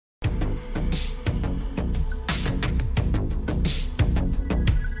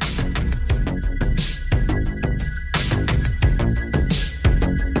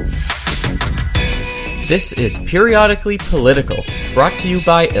This is Periodically Political, brought to you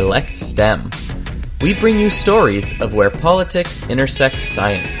by Elect STEM. We bring you stories of where politics intersects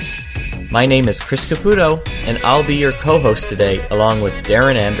science. My name is Chris Caputo, and I'll be your co-host today, along with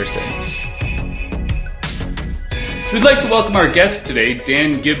Darren Anderson. So we'd like to welcome our guest today,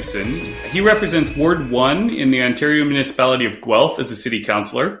 Dan Gibson. He represents Ward 1 in the Ontario municipality of Guelph as a city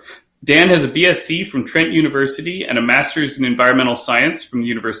councillor. Dan has a BSc from Trent University and a Master's in Environmental Science from the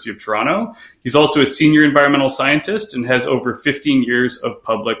University of Toronto. He's also a senior environmental scientist and has over 15 years of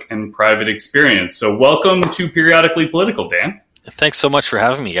public and private experience. So welcome to Periodically Political, Dan. Thanks so much for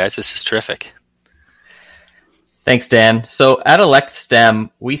having me, guys. This is terrific. Thanks, Dan. So at Elect STEM,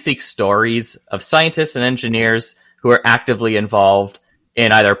 we seek stories of scientists and engineers who are actively involved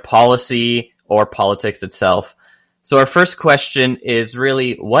in either policy or politics itself. So our first question is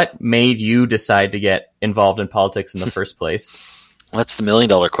really, what made you decide to get involved in politics in the first place? That's the $1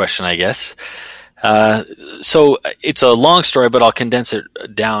 million question, I guess. So it's a long story, but I'll condense it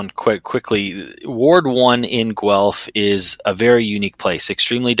down quite quickly. Ward 1 in Guelph is a very unique place,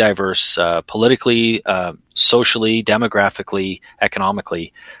 extremely diverse, politically, socially, demographically,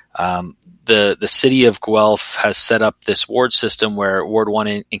 economically. The city of Guelph has set up this ward system where Ward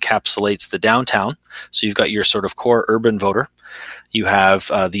 1 encapsulates the downtown. So you've got your sort of core urban voter. You have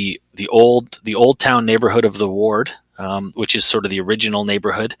the old town neighborhood of the ward, which is sort of the original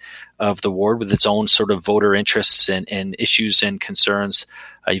neighborhood of the ward with its own sort of voter interests and issues and concerns.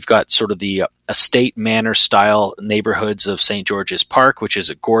 You've got sort of the estate manor style neighborhoods of St. George's Park, which is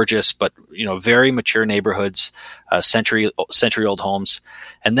a gorgeous but very mature neighborhoods, century old homes.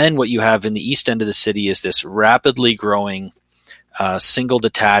 And then what you have in the east end of the city is this rapidly growing single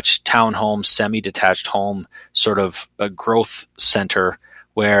detached townhome, semi-detached home sort of a growth center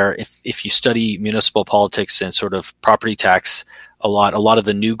where if you study municipal politics and sort of property tax, a lot of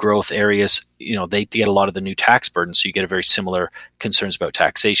the new growth areas, they get a lot of the new tax burden. So you get a very similar concerns about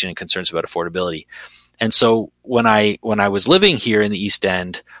taxation and concerns about affordability. And so when I was living here in the East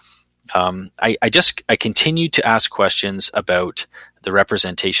End, I continued to ask questions about the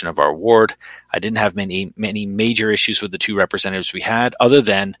representation of our ward. I didn't have many major issues with the two representatives we had, other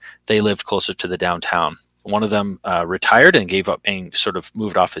than they lived closer to the downtown. One of them retired and gave up and sort of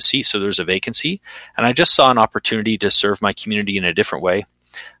moved off his seat, so there was a vacancy. And I just saw an opportunity to serve my community in a different way,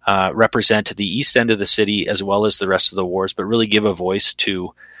 represent the east end of the city as well as the rest of the wards, but really give a voice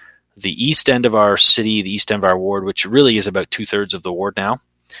to the east end of our city, the east end of our ward, which really is about 2/3 of the ward now,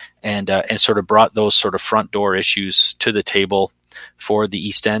 and sort of brought those sort of front door issues to the table for the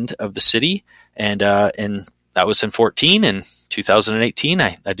east end of the city. And that was in 2014, and 2018,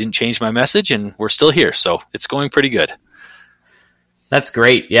 I didn't change my message, and we're still here. So it's going pretty good. That's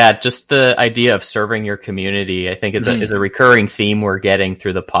great. Yeah, just the idea of serving your community, I think, is a recurring theme we're getting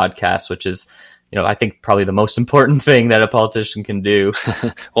through the podcast, which is, I think probably the most important thing that a politician can do.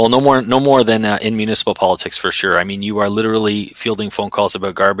 Well, no more than in municipal politics, for sure. I mean, you are literally fielding phone calls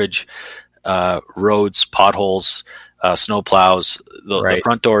about garbage, roads, potholes, snow plows. The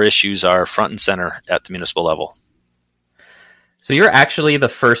front door issues are front and center at the municipal level. So you're actually the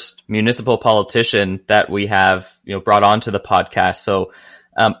first municipal politician that we have, brought onto the podcast. So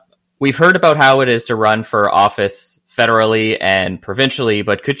we've heard about how it is to run for office federally and provincially,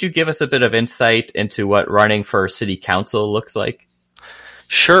 but could you give us a bit of insight into what running for city council looks like?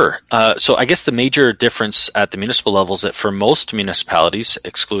 Sure. So I guess the major difference at the municipal level is that for most municipalities,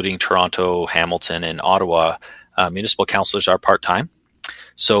 excluding Toronto, Hamilton, and Ottawa, municipal councillors are part-time.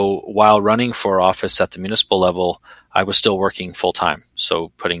 So while running for office at the municipal level, I was still working full-time.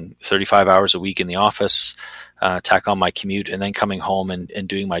 So putting 35 hours a week in the office, tack on my commute, and then coming home and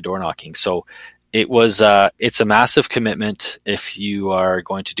doing my door knocking. So it's a massive commitment if you are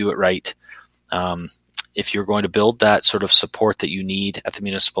going to do it right. If you're going to build that sort of support that you need at the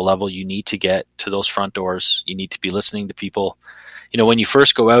municipal level, you need to get to those front doors. You need to be listening to people. When you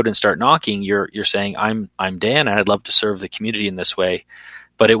first go out and start knocking, you're saying, I'm Dan, and I'd love to serve the community in this way.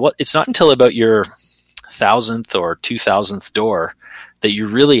 But it's not until about your 1,000th or 2,000th door that you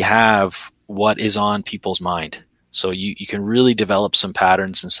really have what is on people's mind. So you can really develop some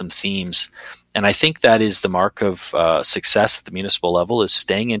patterns and some themes. And I think that is the mark of success at the municipal level, is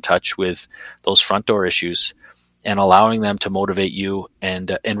staying in touch with those front door issues and allowing them to motivate you.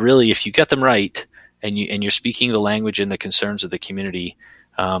 And really, if you get them right and you're speaking the language and the concerns of the community,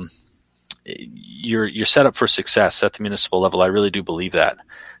 you're set up for success at the municipal level. I really do believe that,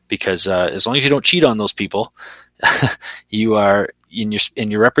 because as long as you don't cheat on those people, you are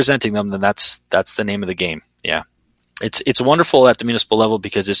and you're representing them, then that's the name of the game. Yeah. It's wonderful at the municipal level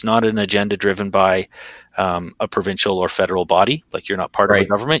because it's not an agenda driven by a provincial or federal body. Like, you're not part of the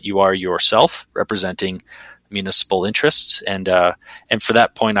government; you are yourself representing municipal interests. And for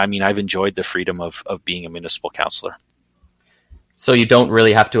that point, I mean, I've enjoyed the freedom of being a municipal councillor. So you don't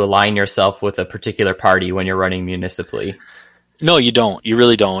really have to align yourself with a particular party when you're running municipally. No, you don't. You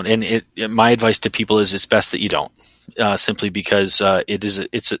really don't. And my advice to people is it's best that you don't. Simply because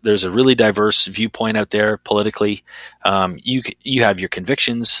there's a really diverse viewpoint out there politically. You have your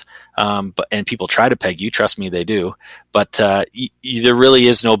convictions, and people try to peg you. Trust me, they do. But there really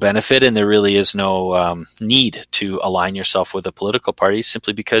is no benefit, and there really is no need to align yourself with a political party.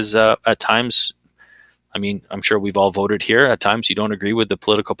 Simply because at times, I mean, I'm sure we've all voted here. At times, you don't agree with the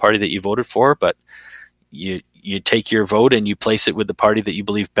political party that you voted for, but you take your vote and you place it with the party that you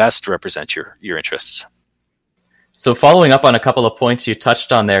believe best represents your interests. So following up on a couple of points you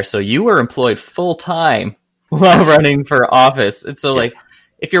touched on there, so you were employed full-time while running for office. And so, like,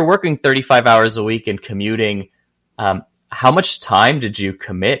 if you're working 35 hours a week and commuting, how much time did you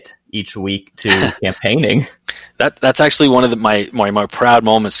commit each week to campaigning? That's actually one of my proud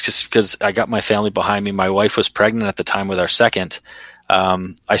moments, just because I got my family behind me. My wife was pregnant at the time with our second.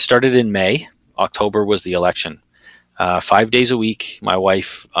 I started in May. October was the election. 5 days a week. My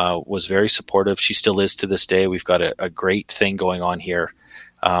wife was very supportive. She still is to this day. We've got a great thing going on here.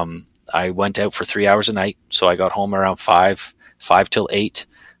 I went out for 3 hours a night, so I got home around 5 till 8.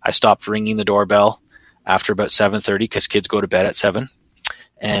 I stopped ringing the doorbell after about 7:30 because kids go to bed at 7.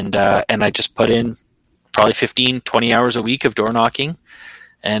 And I just put in probably 15, 20 hours a week of door knocking.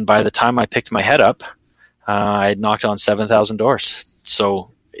 And by the time I picked my head up, I had knocked on 7,000 doors.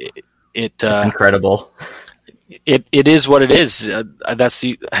 So it's incredible. It is what it is.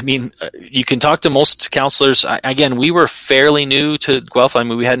 You can talk to most councillors. Again, we were fairly new to Guelph. I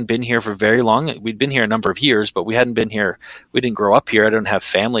mean, we hadn't been here for very long. We'd been here a number of years, but we hadn't been here. We didn't grow up here. I don't have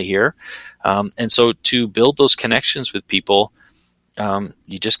family here. And so to build those connections with people,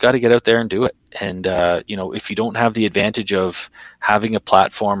 you just got to get out there and do it. And, if you don't have the advantage of having a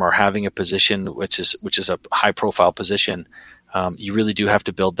platform or having a position, which is a high profile position, you really do have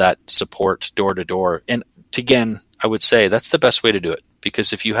to build that support door to door. And again, I would say that's the best way to do it,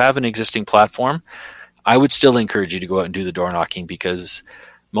 because if you have an existing platform, I would still encourage you to go out and do the door knocking, because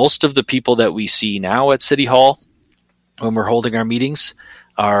most of the people that we see now at City Hall when we're holding our meetings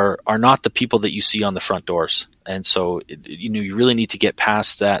are not the people that you see on the front doors. And so, you really need to get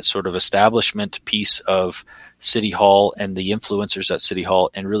past that sort of establishment piece of City Hall and the influencers at City Hall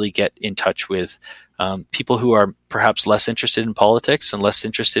and really get in touch with people who are perhaps less interested in politics and less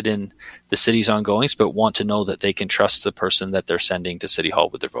interested in the city's ongoings, but want to know that they can trust the person that they're sending to City Hall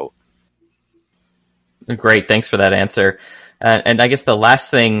with their vote. Great. Thanks for that answer. And I guess the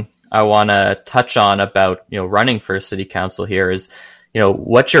last thing I want to touch on about, running for city council here is,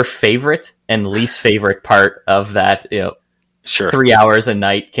 what's your favorite and least favorite part of that, Sure. 3 hours a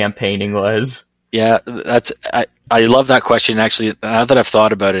night campaigning was? Yeah, I love that question. Actually, now that I've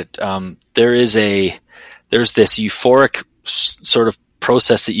thought about it, there's this euphoric sort of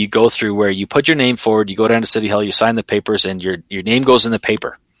process that you go through where you put your name forward, you go down to City Hall, you sign the papers, and your name goes in the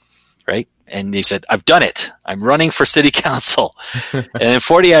paper, right? And you said, "I've done it. I'm running for city council." And then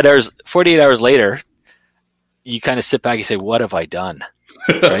 48 hours later, you kind of sit back and say, "What have I done?"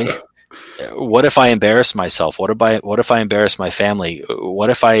 Right? What if I embarrass myself? What if I embarrass my family? What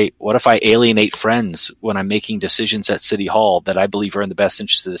if I alienate friends when I'm making decisions at City Hall that I believe are in the best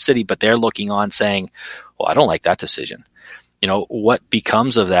interest of the city, but they're looking on saying, "Well, I don't like that decision." What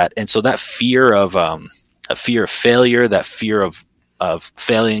becomes of that? And so that fear of failure, that fear of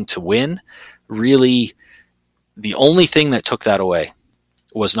failing to win, really, the only thing that took that away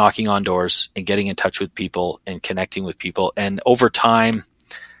was knocking on doors and getting in touch with people and connecting with people. And over time,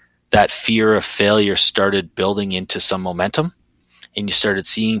 that fear of failure started building into some momentum, and you started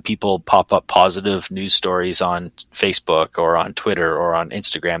seeing people pop up positive news stories on Facebook or on Twitter or on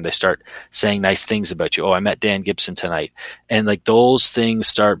Instagram. They start saying nice things about you. "Oh, I met Dan Gibson tonight." And like those things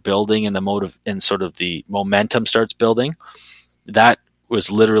start building, and the motive and sort of the momentum starts building. That was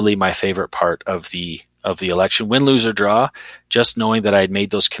literally my favorite part of the election. Win, lose, or draw, just knowing that I had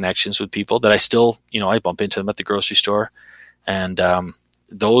made those connections with people that I still, I bump into them at the grocery store. And,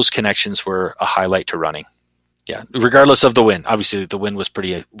 those connections were a highlight to running. Yeah, regardless of the win. Obviously, the win was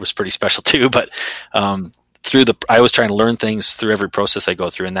pretty special too. But I was trying to learn things through every process I go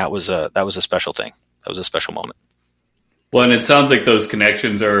through, and that was a special thing. That was a special moment. Well, and it sounds like those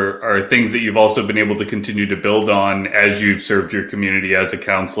connections are things that you've also been able to continue to build on as you've served your community as a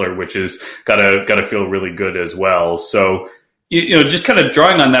counselor, which is gotta feel really good as well. So, Just kind of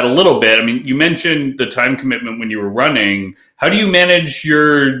drawing on that a little bit. I mean, you mentioned the time commitment when you were running. How do you manage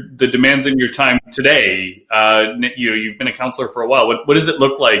the demands on your time today? You've been a counselor for a while. What does it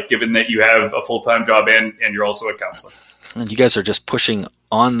look like, given that you have a full-time job and you're also a counselor? And you guys are just pushing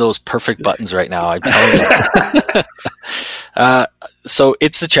on those perfect buttons right now. I'm telling you. So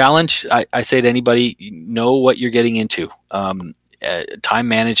it's a challenge. I say to anybody, know what you're getting into. Time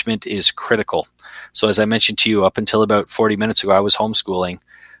management is critical. So as I mentioned to you, up until about 40 minutes ago, I was homeschooling,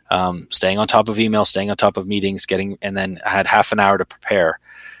 staying on top of emails, staying on top of meetings, and then I had half an hour to prepare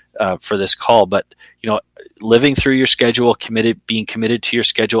for this call. But living through your schedule, being committed to your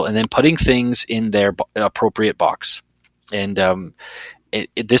schedule, and then putting things in their appropriate box. And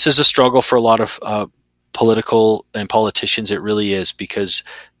this is a struggle for a lot of political and politicians. It really is, because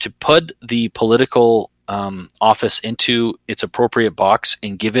to put the political office into its appropriate box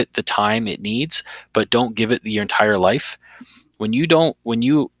and give it the time it needs, but don't give it your entire life. When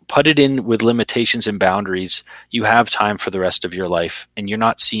you put it in with limitations and boundaries, you have time for the rest of your life, and you're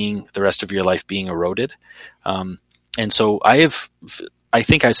not seeing the rest of your life being eroded. And so I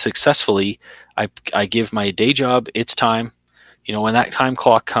think I successfully, I give my day job its time. When that time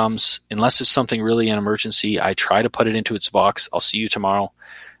clock comes, unless it's something really an emergency, I try to put it into its box. I'll see you tomorrow.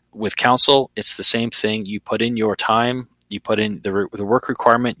 With council, it's the same thing. You put in your time, you put in the work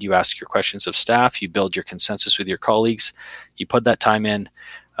requirement, you ask your questions of staff, you build your consensus with your colleagues, you put that time in.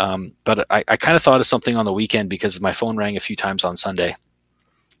 But I kind of thought of something on the weekend, because my phone rang a few times on Sunday.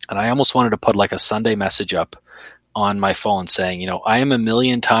 And I almost wanted to put like a Sunday message up on my phone saying, I am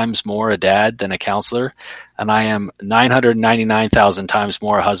 1,000,000 times more a dad than a counselor, and I am 999,000 times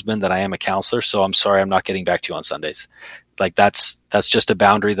more a husband than I am a counselor. So I'm sorry, I'm not getting back to you on Sundays. Like that's just a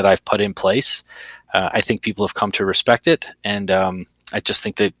boundary that I've put in place. I think people have come to respect it, and I just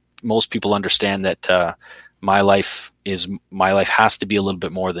think that most people understand that my life has to be a little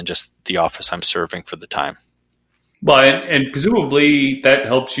bit more than just the office I'm serving for the time. Well, and presumably that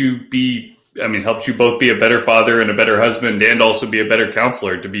helps you both be a better father and a better husband, and also be a better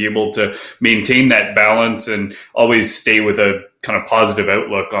counselor, to be able to maintain that balance and always stay with a kind of positive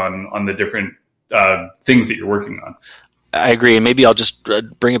outlook on the different things that you're working on. I agree. And maybe I'll just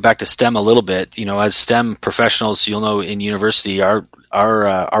bring it back to STEM a little bit. As STEM professionals, you'll know in university, our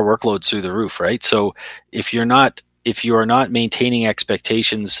workload's through the roof, right? So if you are not maintaining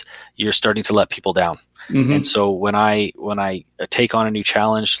expectations, you're starting to let people down. Mm-hmm. And so when I take on a new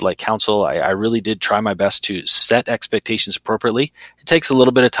challenge like council, I really did try my best to set expectations appropriately. It takes a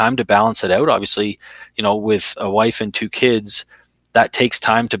little bit of time to balance it out. Obviously, with a wife and 2 kids, that takes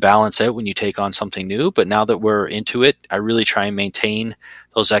time to balance out when you take on something new. But now that we're into it, I really try and maintain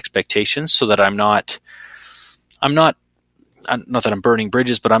those expectations so that I'm not that I'm burning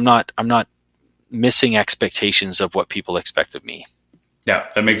bridges, but I'm not missing expectations of what people expect of me. Yeah,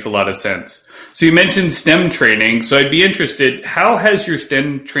 that makes a lot of sense. So you mentioned STEM training. So I'd be interested, how has your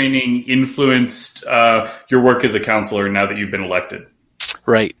STEM training influenced your work as a counselor now that you've been elected?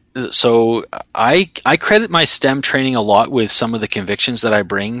 Right. So I credit my STEM training a lot with some of the convictions that I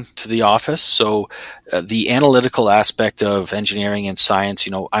bring to the office. So the analytical aspect of engineering and science,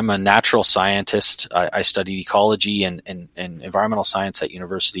 I'm a natural scientist. I studied ecology and environmental science at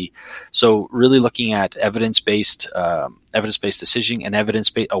university. So really looking at evidence-based decisioning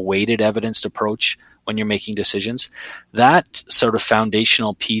and a weighted evidence approach when you're making decisions. That sort of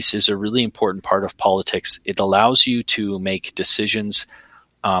foundational piece is a really important part of politics. It allows you to make decisions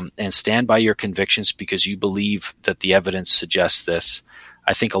and stand by your convictions because you believe that the evidence suggests this.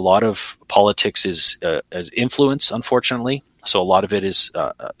 I think a lot of politics is influence, unfortunately. So a lot of it is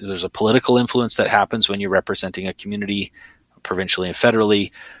there's a political influence that happens when you're representing a community, provincially and federally.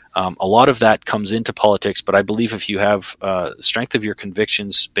 A lot of that comes into politics, but I believe if you have strength of your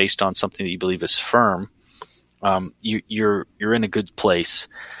convictions based on something that you believe is firm, you're in a good place.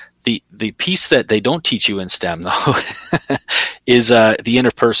 The piece that they don't teach you in STEM, though, is the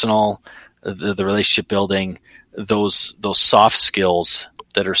interpersonal, the relationship building, those soft skills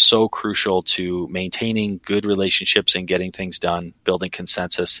that are so crucial to maintaining good relationships and getting things done, building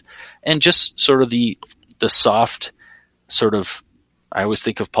consensus, and just sort of the soft sort of. I always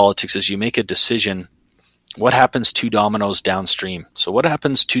think of politics as you make a decision. What happens 2 dominoes downstream? So what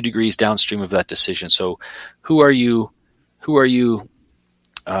happens 2 degrees downstream of that decision? So who are you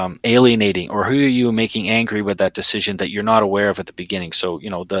alienating, or who are you making angry with that decision that you're not aware of at the beginning? So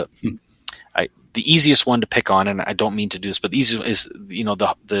the easiest one to pick on, and I don't mean to do this, but the easiest is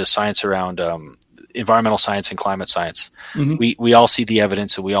the science around environmental science and climate science. Mm-hmm. We all see the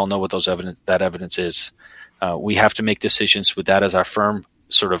evidence, and we all know what that evidence is. We have to make decisions with that as our firm,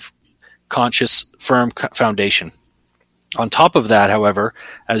 sort of conscious, firm foundation. On top of that, however,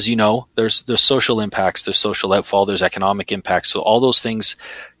 as you know, there's social impacts, there's social outfall, there's economic impacts. So all those things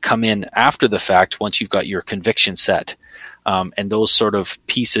come in after the fact once you've got your conviction set. And those sort of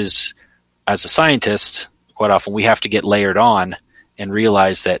pieces, as a scientist, quite often we have to get layered on and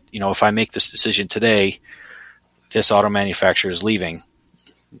realize that, if I make this decision today, this auto manufacturer is leaving.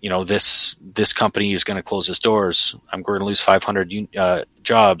 This company is going to close its doors. I'm going to lose 500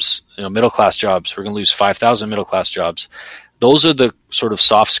 jobs, middle class jobs. We're going to lose 5,000 middle class jobs. Those are the sort of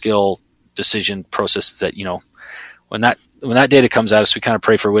soft skill decision process that when that data comes at us, we kind of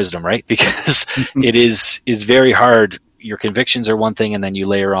pray for wisdom, right? Because it is very hard. Your convictions are one thing, and then you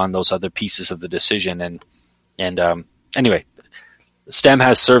layer on those other pieces of the decision. And anyway, STEM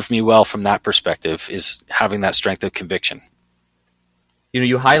has served me well from that perspective, is having that strength of conviction.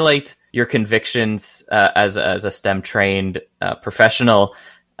 You highlight your convictions as a STEM trained professional.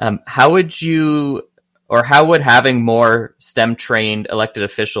 How would having more STEM trained elected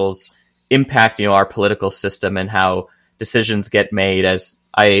officials impact our political system and how decisions get made? As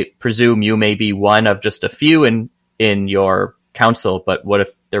I presume you may be one of just a few in your council, but what if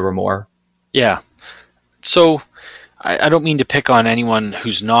there were more? Yeah. So I don't mean to pick on anyone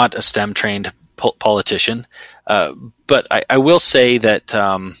who's not a STEM trained politician, but I will say that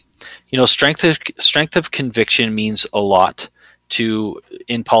strength of conviction means a lot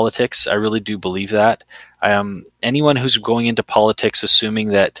in politics. I really do believe that. Anyone who's going into politics assuming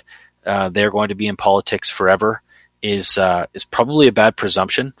that they're going to be in politics forever is probably a bad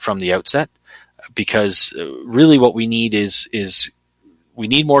presumption from the outset, because really what we need is we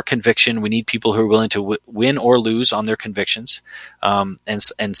need more conviction. We need people who are willing to win or lose on their convictions.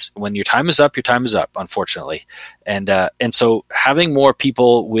 And when your time is up, unfortunately. And so having more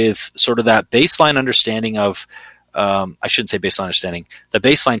people with sort of that baseline understanding of, I shouldn't say baseline understanding, the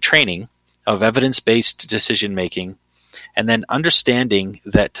baseline training of evidence-based decision-making, and then understanding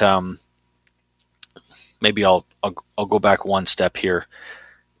that, maybe I'll go back one step here.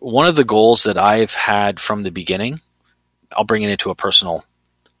 One of the goals that I've had from the beginning, I'll bring it into a personal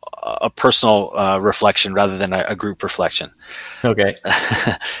reflection rather than a group reflection. Okay.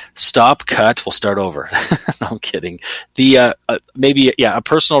 Stop, cut, we'll start over. No, I'm kidding. The a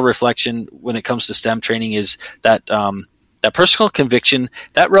personal reflection when it comes to STEM training is that that personal conviction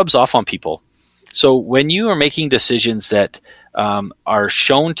that rubs off on people. So when you are making decisions that are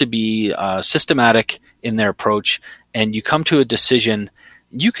shown to be systematic in their approach, and you come to a decision,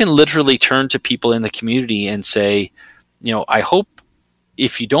 you can literally turn to people in the community and say, I hope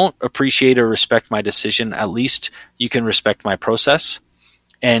if you don't appreciate or respect my decision, at least you can respect my process.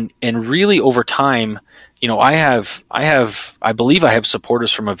 And really over time, I believe I have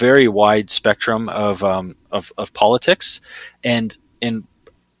supporters from a very wide spectrum of politics. And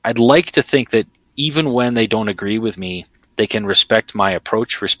I'd like to think that even when they don't agree with me, they can respect my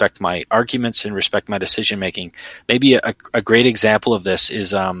approach, respect my arguments, and respect my decision making. Maybe a great example of this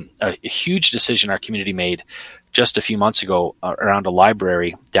is a huge decision our community made just a few months ago around a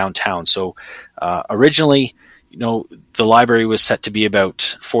library downtown. So originally, the library was set to be about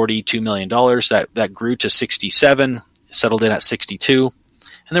 $42 million. That grew to 67, settled in at 62.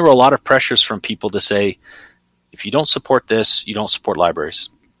 And there were a lot of pressures from people to say, if you don't support this, you don't support libraries.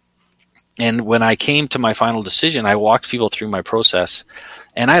 And when I came to my final decision, I walked people through my process.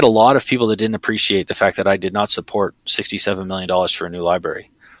 And I had a lot of people that didn't appreciate the fact that I did not support $67 million for a new library.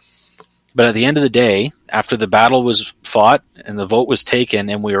 But at the end of the day, after the battle was fought and the vote was taken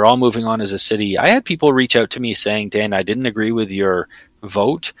and we were all moving on as a city, I had people reach out to me saying, Dan, I didn't agree with your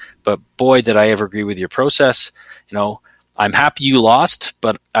vote, but boy, did I ever agree with your process. I'm happy you lost,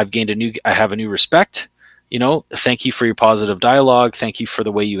 but I have a new respect. Thank you for your positive dialogue. Thank you for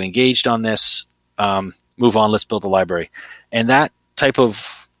the way you engaged on this. Move on, let's build a library. And that type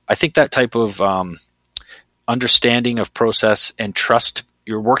of understanding of process and trust,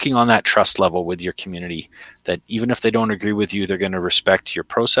 you're working on that trust level with your community, that even if they don't agree with you, they're going to respect your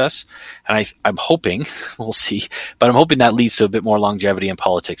process. And I'm hoping, we'll see, but I'm hoping that leads to a bit more longevity in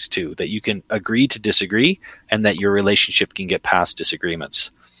politics too, that you can agree to disagree and that your relationship can get past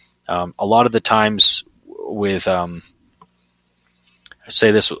disagreements. A lot of the times with, I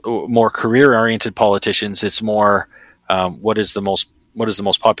say this, more career-oriented politicians, it's more what is the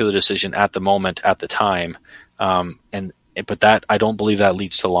most popular decision at the moment, at the time, but that I don't believe that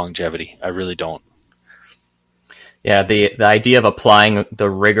leads to longevity. I really don't. Yeah, the idea of applying the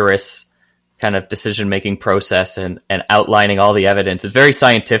rigorous kind of decision-making process and outlining all the evidence is very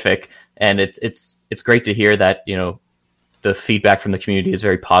scientific, and it's great to hear that the feedback from the community is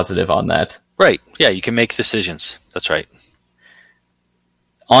very positive on that. Right. Yeah, you can make decisions. That's right.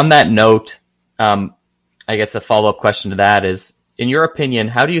 On that note, I I guess a follow-up question to that is, in your opinion,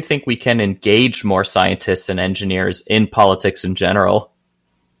 how do you think we can engage more scientists and engineers in politics in general?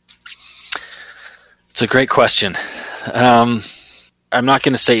 It's a great question. I'm not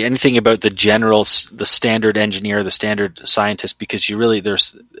going to say anything about the standard engineer, the standard scientist, because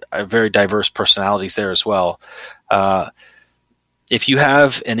there's very diverse personalities there as well. If you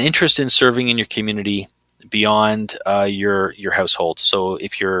have an interest in serving in your community beyond your household, so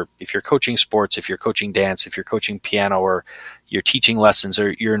if you're coaching sports, if you're coaching dance, if you're coaching piano, or you're teaching lessons,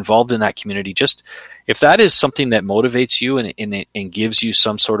 or you're involved in that community, just if that is something that motivates you and gives you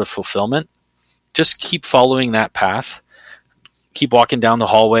some sort of fulfillment, just keep following that path. Keep walking down the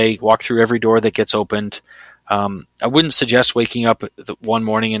hallway, walk through every door that gets opened. I wouldn't suggest waking up one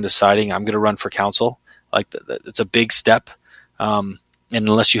morning and deciding I'm going to run for council. It's a big step. And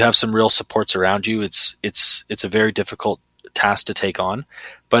unless you have some real supports around you, it's a very difficult task to take on.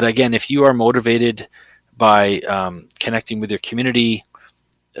 But again, if you are motivated by connecting with your community,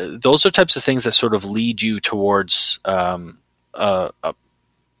 those are types of things that sort of lead you towards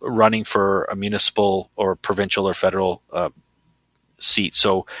running for a municipal or provincial or federal seat.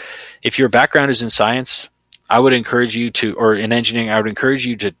 So if your background is in science, I would encourage you to, or in engineering, I would encourage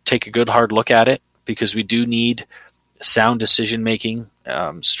you to take a good hard look at it, because we do need sound decision making,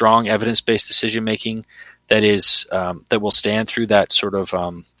 strong evidence-based decision making that will stand through that sort of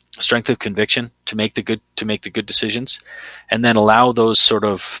strength of conviction to make the good decisions, and then allow those sort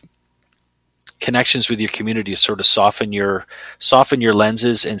of connections with your community to sort of soften your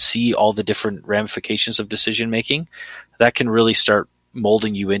lenses and see all the different ramifications of decision making. That can really start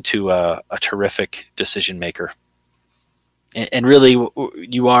molding you into a terrific decision maker. And really,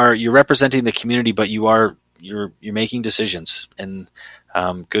 you're representing the community, but you're making decisions, and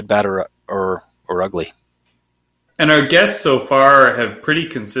good, bad, or ugly. And our guests so far have pretty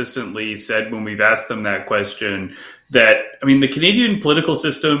consistently said, when we've asked them that question, that, I mean, the Canadian political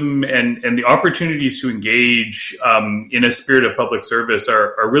system and the opportunities to engage in a spirit of public service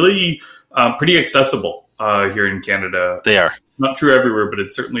are really pretty accessible here in Canada. They are. Not true everywhere, but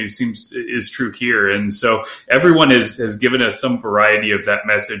it certainly is true here. And so everyone has given us some variety of that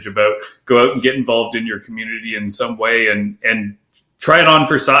message about go out and get involved in your community in some way and try it on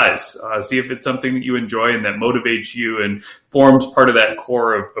for size. See if it's something that you enjoy and that motivates you and forms part of that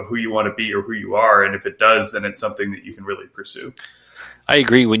core of who you want to be or who you are. And if it does, then it's something that you can really pursue. I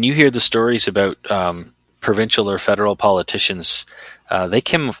agree. When you hear the stories about provincial or federal politicians, they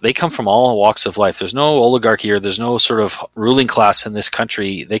come from all walks of life. There's no oligarchy, or there's no sort of ruling class in this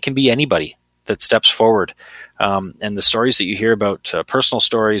country. They can be anybody that steps forward. And the stories that you hear about, personal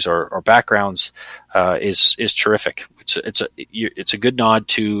stories or backgrounds, is terrific. It's a good nod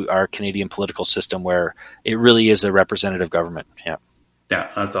to our Canadian political system, where it really is a representative government. Yeah,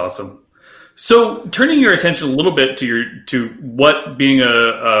 that's awesome. So, turning your attention a little bit to what being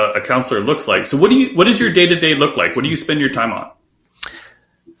a counselor looks like. So, what does your day-to-day look like? What do you spend your time on?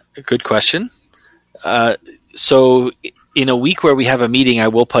 Good question. So in a week where we have a meeting, I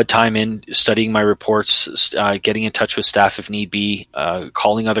will put time in studying my reports, getting in touch with staff if need be,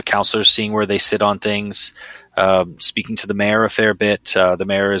 calling other counselors, seeing where they sit on things, speaking to the mayor a fair bit. The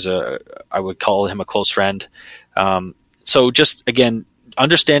mayor I would call him a close friend. So just, again,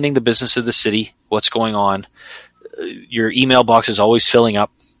 understanding the business of the city, what's going on. Your email box is always filling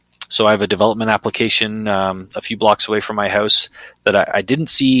up. So I have a development application a few blocks away from my house that I didn't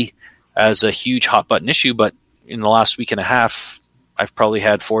see as a huge hot button issue, but in the last week and a half, I've probably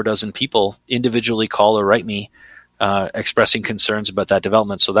had 4 dozen people individually call or write me expressing concerns about that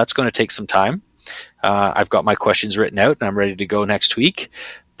development. So that's going to take some time. I've got my questions written out and I'm ready to go next week.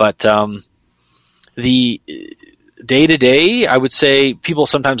 But the day-to-day, I would say, people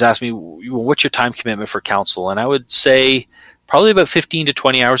sometimes ask me, what's your time commitment for council? And I would say probably about 15 to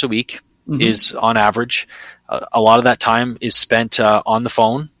 20 hours a week is on average. A lot of that time is spent on the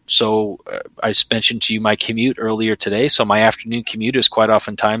phone. So I mentioned to you my commute earlier today. So my afternoon commute is quite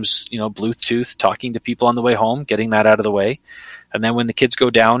oftentimes, Bluetooth, talking to people on the way home, getting that out of the way. And then when the kids go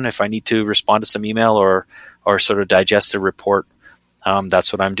down, if I need to respond to some email or sort of digest a report,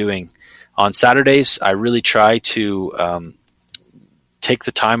 that's what I'm doing. On Saturdays, I really try to take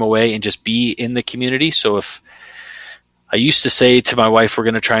the time away and just be in the community. So if I used to say to my wife, we're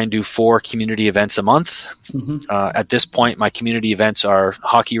going to try and do 4 community events a month. At this point, my community events are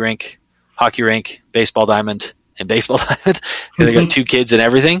hockey rink, baseball diamond, and baseball diamond. They got 2 kids and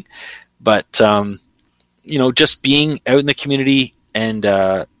everything. But, just being out in the community and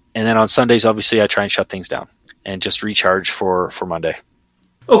then on Sundays, obviously, I try and shut things down and just recharge for Monday.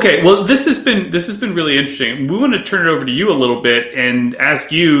 Okay, well, this has been really interesting. We want to turn it over to you a little bit and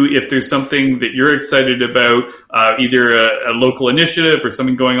ask you if there's something that you're excited about, either a local initiative or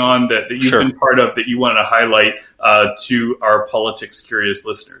something going on that you've Sure. been part of that you want to highlight to our politics curious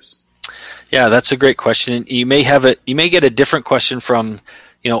listeners. Yeah, that's a great question. You may get a different question from,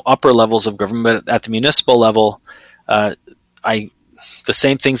 upper levels of government, but at the municipal level, the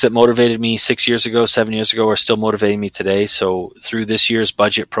same things that motivated me 6 years ago, 7 years ago, are still motivating me today. So through this year's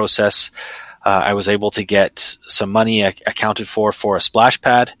budget process, I was able to get some money accounted for a splash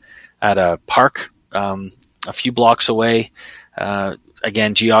pad at a park a few blocks away.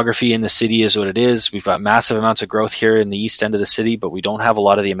 Again, geography in the city is what it is. We've got massive amounts of growth here in the east end of the city, but we don't have a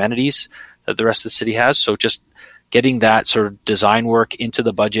lot of the amenities that the rest of the city has. So just getting that sort of design work into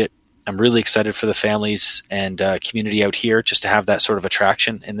the budget, I'm really excited for the families and community out here just to have that sort of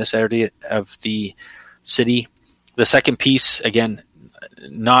attraction in this area of the city. The second piece, again,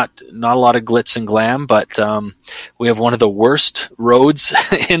 not a lot of glitz and glam, but we have one of the worst roads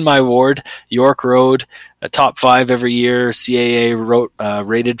in my ward, York Road, a top 5 every year, CAA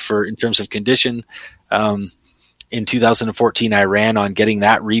rated for in terms of condition. In 2014, I ran on getting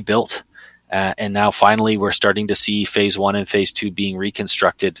that rebuilt. And now finally we're starting to see phase 1 and phase 2 being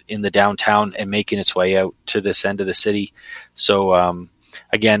reconstructed in the downtown and making its way out to this end of the city. So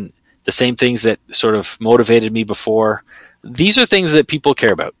again, the same things that sort of motivated me before, these are things that people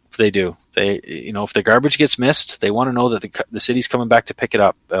care about. They do. If the garbage gets missed, they want to know that the city's coming back to pick it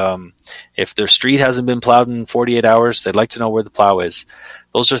up. If their street hasn't been plowed in 48 hours, they'd like to know where the plow is.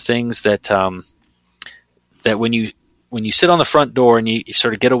 Those are things that that when you sit on the front door and you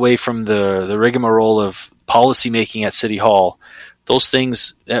sort of get away from the rigmarole of policy making at City Hall, those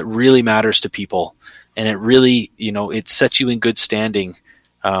things, that really matters to people. And it really, it sets you in good standing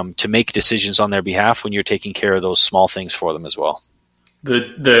to make decisions on their behalf when you're taking care of those small things for them as well.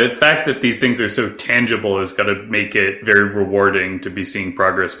 The fact that these things are so tangible has got to make it very rewarding to be seeing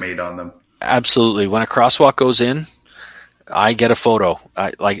progress made on them. Absolutely. When a crosswalk goes in, I get a photo.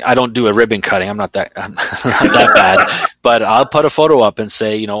 I don't do a ribbon cutting. I'm not that bad, but I'll put a photo up and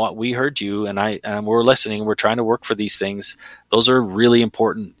say, you know what, we heard you, and we're listening. We're trying to work for these things. Those are really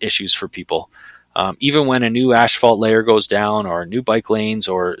important issues for people. Even when a new asphalt layer goes down, or new bike lanes,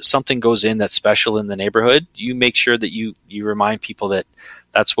 or something goes in that's special in the neighborhood, you make sure that you remind people that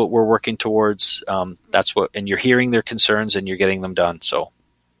that's what we're working towards. And you're hearing their concerns and you're getting them done. So,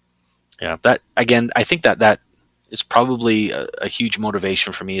 yeah, that again, I think that is probably a huge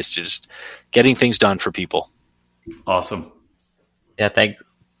motivation for me, is just getting things done for people. Awesome. Yeah,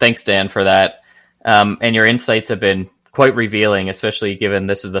 thanks, Dan, for that. And your insights have been quite revealing, especially given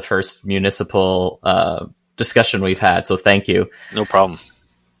this is the first municipal discussion we've had. So thank you. No problem.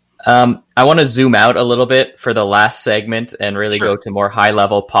 I want to zoom out a little bit for the last segment and really Sure. go to more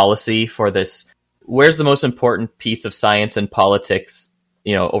high-level policy for this. Where's the most important piece of science and politics,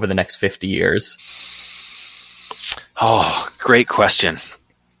 over the next 50 years? Oh, great question.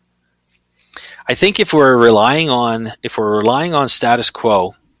 I think if we're relying on status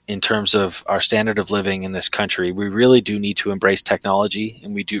quo in terms of our standard of living in this country, we really do need to embrace technology,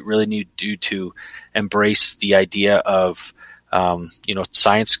 and we do really need to embrace the idea of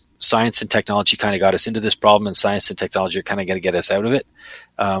science and technology kind of got us into this problem, and science and technology are kind of going to get us out of it.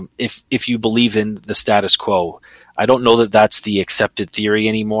 If you believe in the status quo, I don't know that that's the accepted theory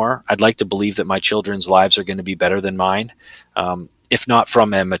anymore. I'd like to believe that my children's lives are going to be better than mine, if not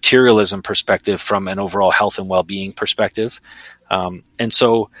from a materialism perspective, from an overall health and well-being perspective. And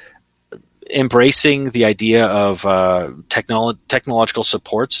so embracing the idea of technological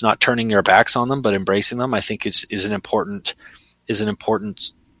supports, not turning your backs on them, but embracing them, I think is an important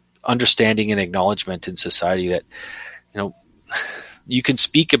understanding and acknowledgement in society that, you can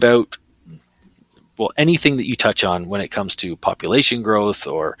speak about anything that you touch on when it comes to population growth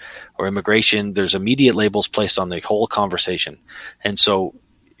or immigration. There's immediate labels placed on the whole conversation. And so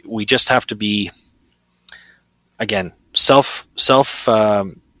we just have to be, again,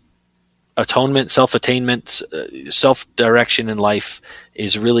 atonement, self-attainment, self-direction in life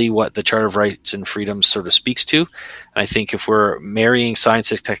is really what the Charter of Rights and Freedoms sort of speaks to. And I think if we're marrying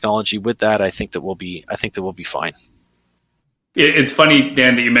science and technology with that, I think that we'll be fine. It's funny,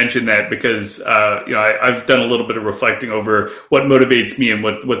 Dan, that you mentioned that, because I've done a little bit of reflecting over what motivates me and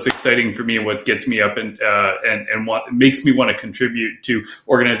what's exciting for me and what gets me up and what makes me want to contribute to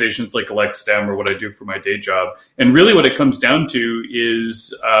organizations like ElectSTEM or what I do for my day job. And really what it comes down to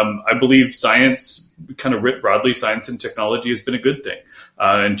is I believe science kind of writ broadly, science and technology has been a good thing.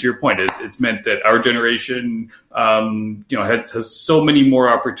 And to your point, it's meant that our generation, has so many more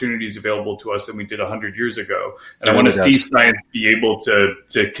opportunities available to us than we did 100 years ago. And I want to see science be able to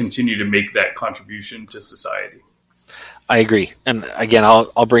continue to make that contribution to society. I agree. And again,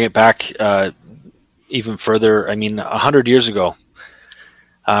 I'll bring it back even further. I mean, 100 years ago,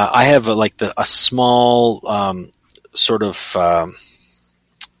 I have a small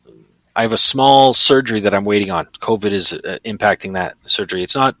I have a small surgery that I'm waiting on. COVID is impacting that surgery.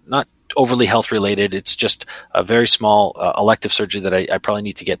 It's not overly health related. It's just a very small elective surgery that I probably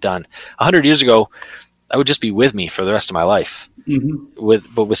need to get done. 100 years ago, that would just be with me for the rest of my life.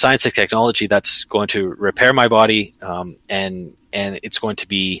 But with science and technology, that's going to repair my body, and it's going to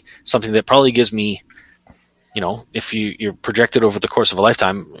be something that probably gives me, if you're projected over the course of a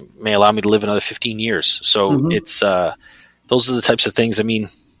lifetime, may allow me to live another 15 years. So it's those are the types of things. I mean,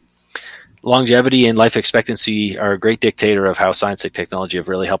 longevity and life expectancy are a great dictator of how science and technology have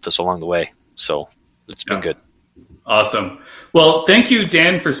really helped us along the way. So it's been good. Awesome. Well, thank you,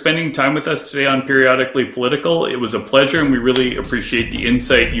 Dan, for spending time with us today on Periodically Political. It was a pleasure, and we really appreciate the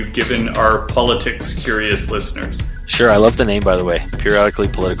insight you've given our politics-curious listeners. Sure. I love the name, by the way. Periodically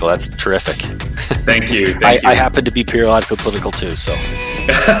Political. That's terrific. Thank you. I happen to be periodically political, too. So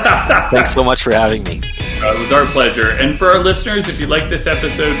thanks so much for having me. It was our pleasure. And for our listeners, if you like this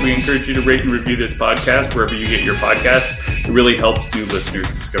episode, we encourage you to rate and review this podcast wherever you get your podcasts. It really helps new listeners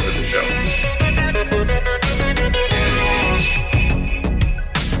discover the show.